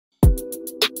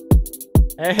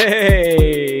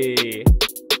Hey!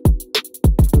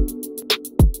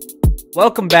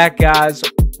 Welcome back, guys.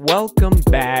 Welcome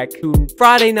back to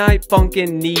Friday Night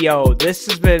Funkin' Neo. This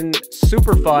has been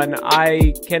super fun.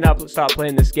 I cannot stop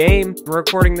playing this game. I'm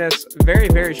recording this very,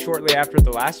 very shortly after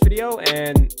the last video,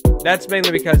 and that's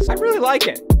mainly because I really like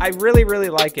it. I really, really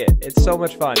like it. It's so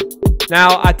much fun.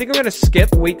 Now, I think I'm going to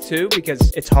skip week 2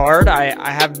 because it's hard. I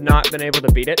have not been able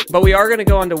to beat it. But we are going to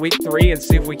go on to week 3 and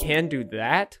see if we can do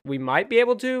that. We might be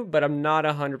able to, but I'm not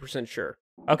 100% sure.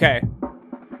 Okay.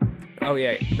 Oh,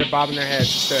 yeah. They're bobbing their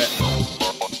heads. Let's do it.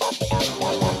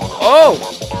 Oh!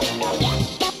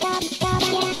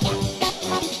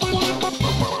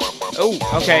 Oh,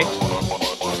 okay.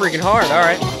 Freaking hard. All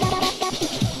right.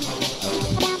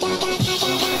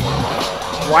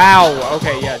 Wow.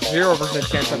 Okay, yeah. 0%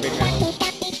 chance of beating it.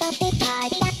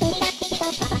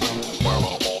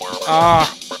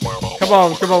 Come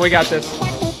on. Come on. We got this.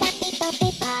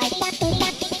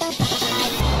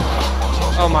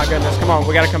 Oh, my goodness. Come on.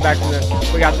 We got to come back from this.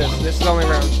 We got this. This is the only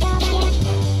round.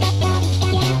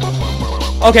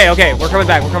 Okay, okay. We're coming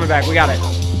back. We're coming back. We got it.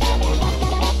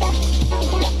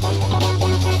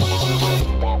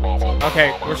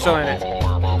 Okay, we're still in it.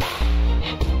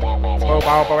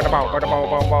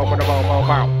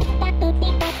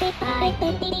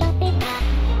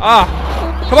 Ah,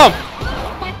 come on.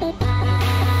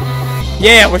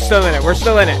 Yeah, we're still in it. We're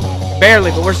still in it.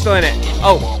 Barely, but we're still in it.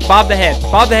 Oh, bob the head.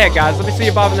 Bob the head, guys. Let me see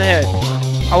you bobbing the head.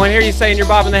 I want to hear you saying you're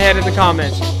bobbing the head in the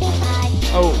comments.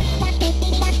 Oh.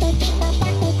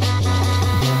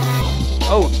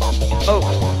 Oh. Oh.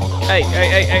 Hey, hey,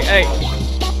 hey, hey, hey.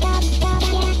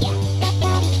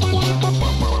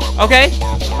 Okay.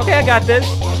 Okay, I got this.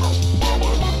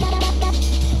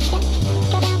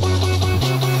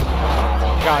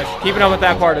 Gosh, keeping up with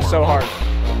that part is so hard.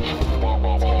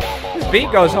 This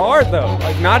beat goes hard, though.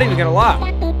 Like, not even gonna lie.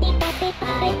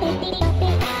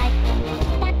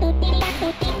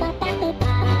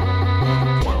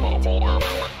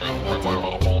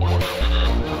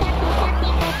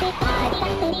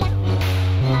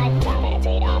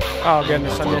 Oh,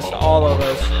 goodness, I missed all of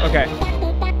those. Okay.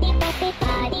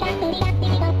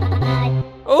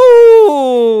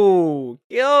 Ooh!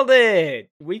 Killed it!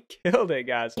 We killed it,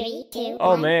 guys. 3, 2,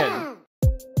 oh, man.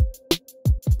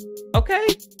 Okay.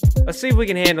 Let's see if we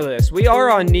can handle this. We are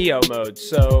on Neo mode,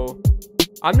 so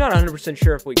I'm not 100%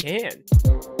 sure if we can.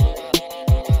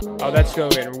 Oh, that's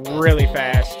going really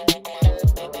fast.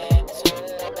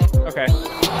 Okay.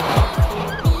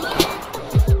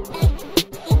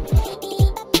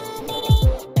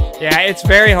 Yeah, it's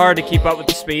very hard to keep up with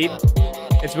the speed.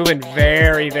 It's moving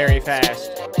very, very fast.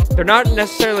 They're not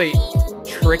necessarily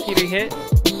tricky to hit.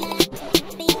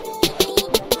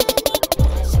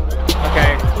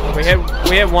 Okay, well,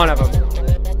 we hit one of them.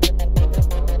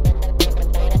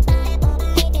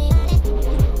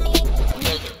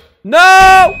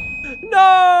 No!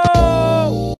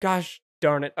 No! Gosh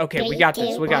darn it. Okay, we got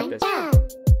this. We got this.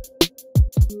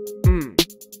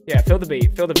 Yeah, feel the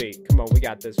beat. Feel the beat. Come on, we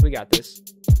got this. We got this.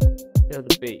 Feel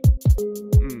the beat.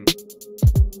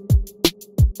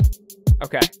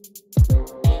 Okay.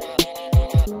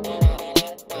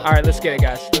 Alright, let's get it,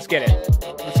 guys. Let's get it.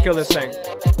 Let's kill this thing.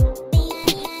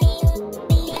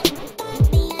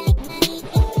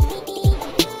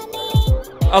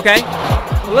 Okay.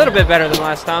 A little bit better than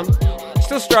last time.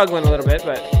 Still struggling a little bit,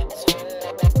 but...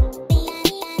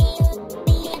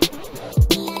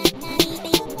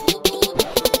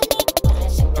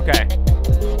 Okay.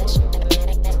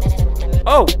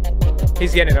 Oh!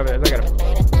 He's getting it over there. Look at him.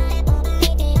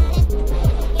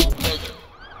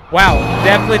 Wow,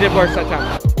 definitely did worse that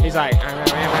time. He's like,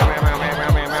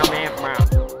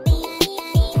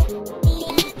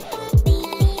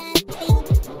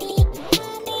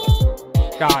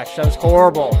 gosh, that was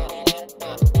horrible.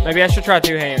 Maybe I should try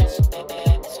 2 hands.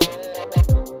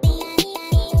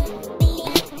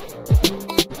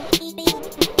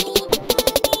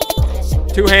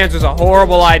 Two hands was a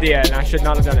horrible idea, and I should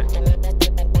not have done it.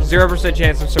 0%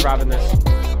 chance of surviving this.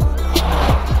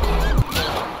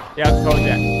 Yeah, totally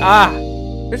dead. Ah,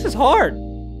 this is hard.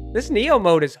 This Neo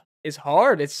mode is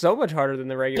hard. It's so much harder than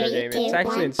the regular game. It's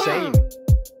actually insane.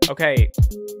 Okay,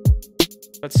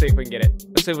 let's see if we can get it.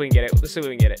 Let's see if we can get it. Let's see if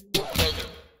we can get it.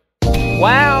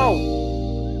 Wow!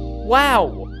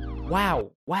 Wow!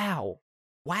 Wow! Wow!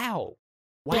 Wow!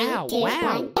 Wow!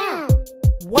 Wow!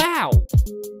 Wow!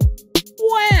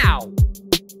 Wow!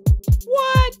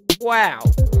 What? Wow!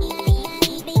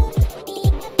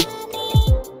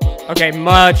 Okay,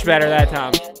 much better that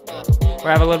time. We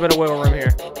have a little bit of wiggle room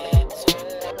here.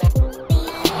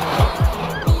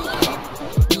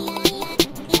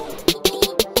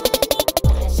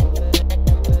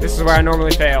 This is where I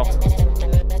normally fail.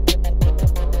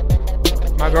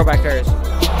 My girl back there is.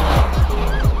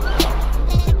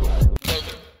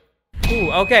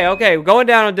 Ooh, okay, okay. Going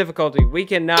down on difficulty. We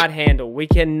cannot handle. We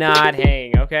cannot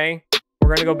hang, okay?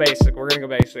 We're gonna go basic. We're gonna go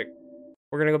basic.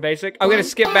 We're gonna go basic. I'm gonna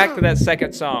skip back to that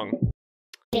second song.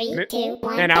 3, 2,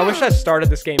 1, Man, I wish I started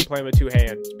this game playing with 2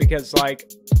 hands. Because, like,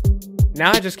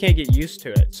 now I just can't get used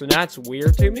to it. So now it's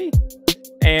weird to me.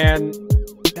 And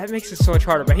that makes it so much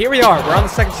harder. But here we are. We're on the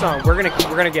second song. We're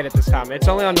gonna get it this time. It's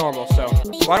only on normal, so.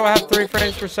 Why do I have 3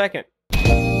 frames per second?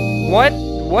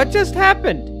 What just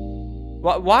happened?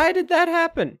 Why did that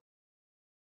happen?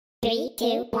 3,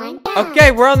 2, 1, go.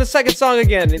 Okay, we're on the second song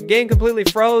again. The game completely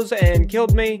froze and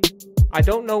killed me. I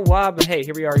don't know why, but hey,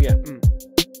 here we are again.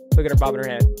 Look at her bobbing her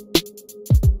head.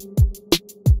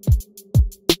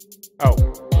 Oh.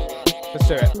 Let's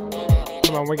do it.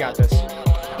 Come on, we got this.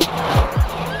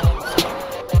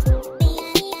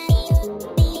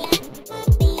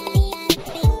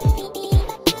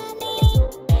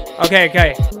 Okay,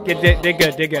 okay. Did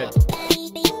good, did good.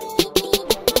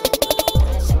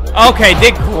 Okay,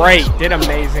 did great. Did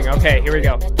amazing. Okay, here we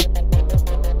go.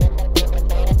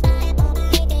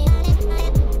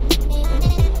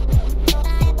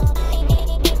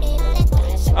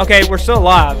 Okay, we're still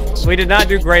alive. We did not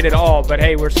do great at all, but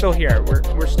hey, we're still here.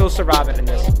 We're still surviving in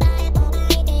this.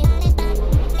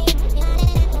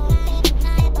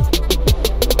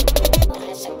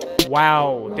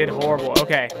 Wow, did horrible.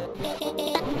 Okay.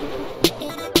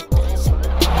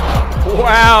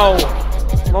 Wow.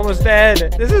 I'm almost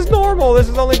dead. This is normal. This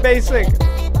is only basic.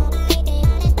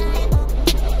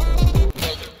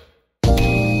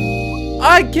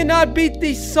 I cannot beat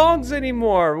these songs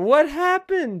anymore. What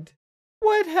happened?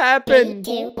 What happened?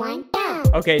 3, 2, 1, go.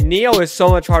 Okay, Neo is so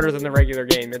much harder than the regular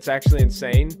game. It's actually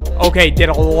insane. Okay, did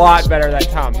a lot better that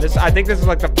time. I think this is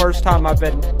like the first time I've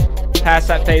been past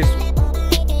that phase.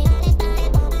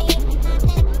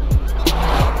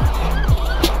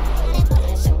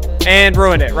 And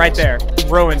ruined it right there.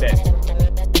 Ruined it.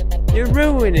 You're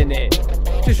ruining it.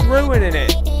 Just ruining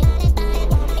it.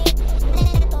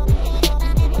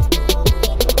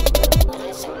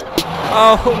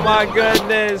 Oh my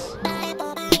goodness.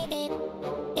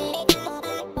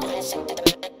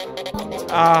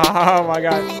 Oh my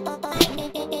god.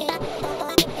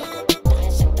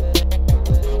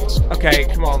 Okay,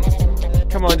 come on.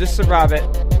 Come on, just survive it.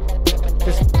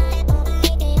 Just...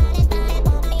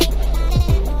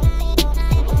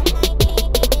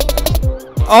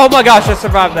 Oh my gosh, I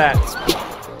survived that.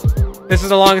 This is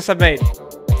the longest I've made.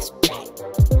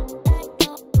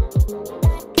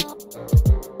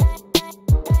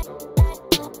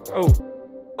 Oh.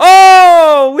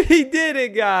 Oh, we did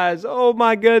it, guys. Oh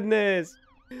my goodness.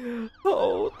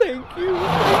 Oh, thank you.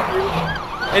 Thank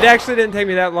you. It actually didn't take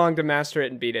me that long to master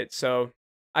it and beat it, so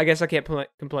I guess I can't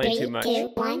complain too much. 3,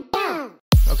 2, 1, go.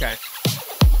 Okay.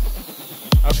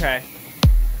 Okay.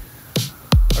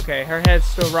 Okay, her head's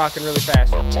still rocking really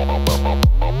fast. Ooh.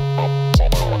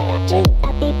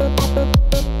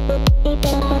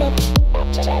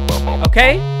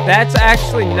 Okay, that's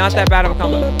actually not that bad of a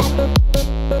combo.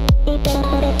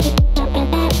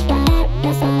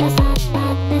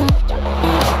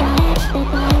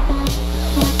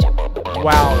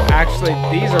 Wow, actually,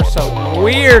 these are some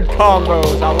weird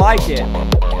combos. I like it.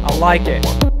 I like it.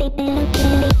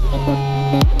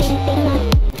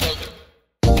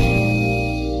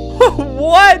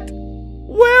 What?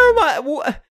 Where am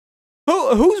I?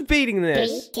 Who's beating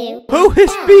this? 3, 2, 1, Who is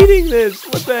go. beating this?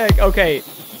 What the heck? Okay,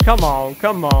 come on,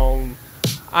 come on.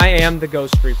 I am the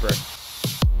Ghost Reaper.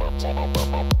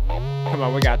 Come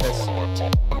on, we got this.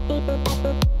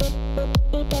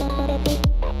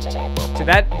 See,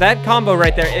 that combo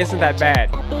right there isn't that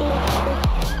bad.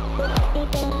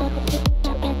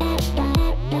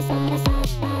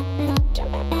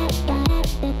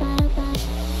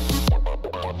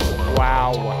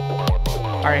 Wow.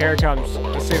 All right, here it comes.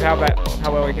 Let's see how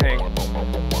well we can hang.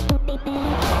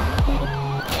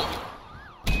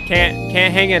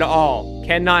 Can't hang at all.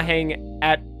 Cannot hang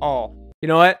at all. You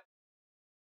know what?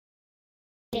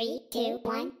 3, 2,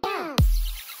 1, go.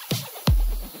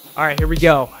 All right, here we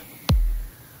go.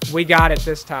 We got it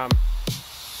this time.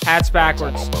 Hats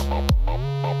backwards.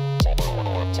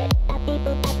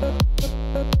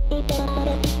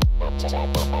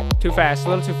 Too fast, a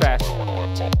little too fast.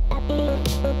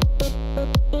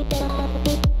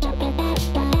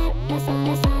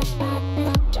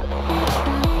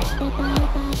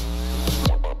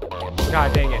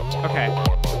 God dang it. Okay.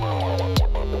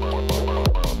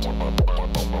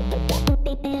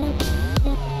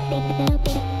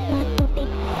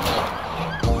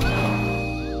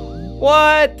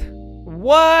 What?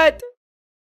 What?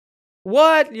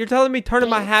 What? You're telling me turning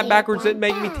my hat backwards didn't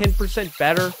make me 10%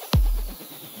 better?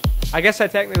 I guess I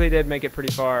technically did make it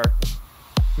pretty far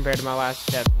compared to my last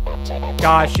step.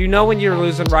 Gosh, you know when you're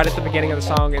losing right at the beginning of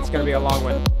the song, it's gonna be a long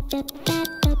one.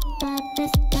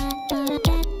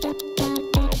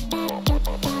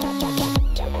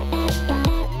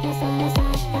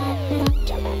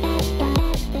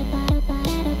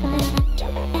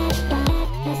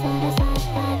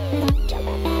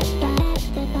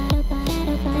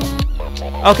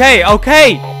 Okay,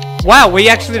 okay! Wow, we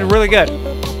actually did really good.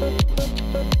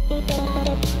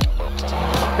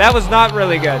 That was not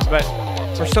really good, but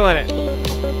we're still in it.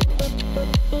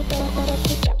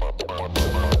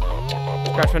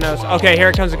 Scratch my nose. Okay, here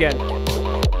it comes again.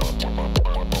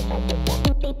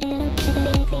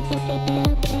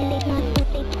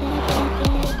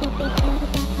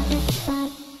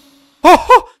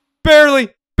 Oh, barely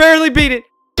beat it,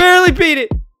 barely beat it,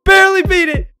 barely beat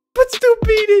it, but still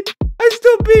beat it. I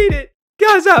still beat it.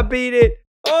 Guys, I beat it.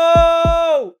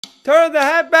 Oh, turn the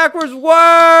hat backwards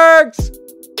works.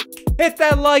 Hit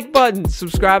that like button.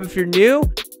 Subscribe if you're new.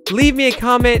 Leave me a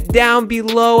comment down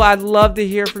below. I'd love to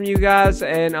hear from you guys,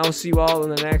 and I'll see you all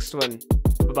in the next one.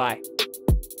 Bye-bye.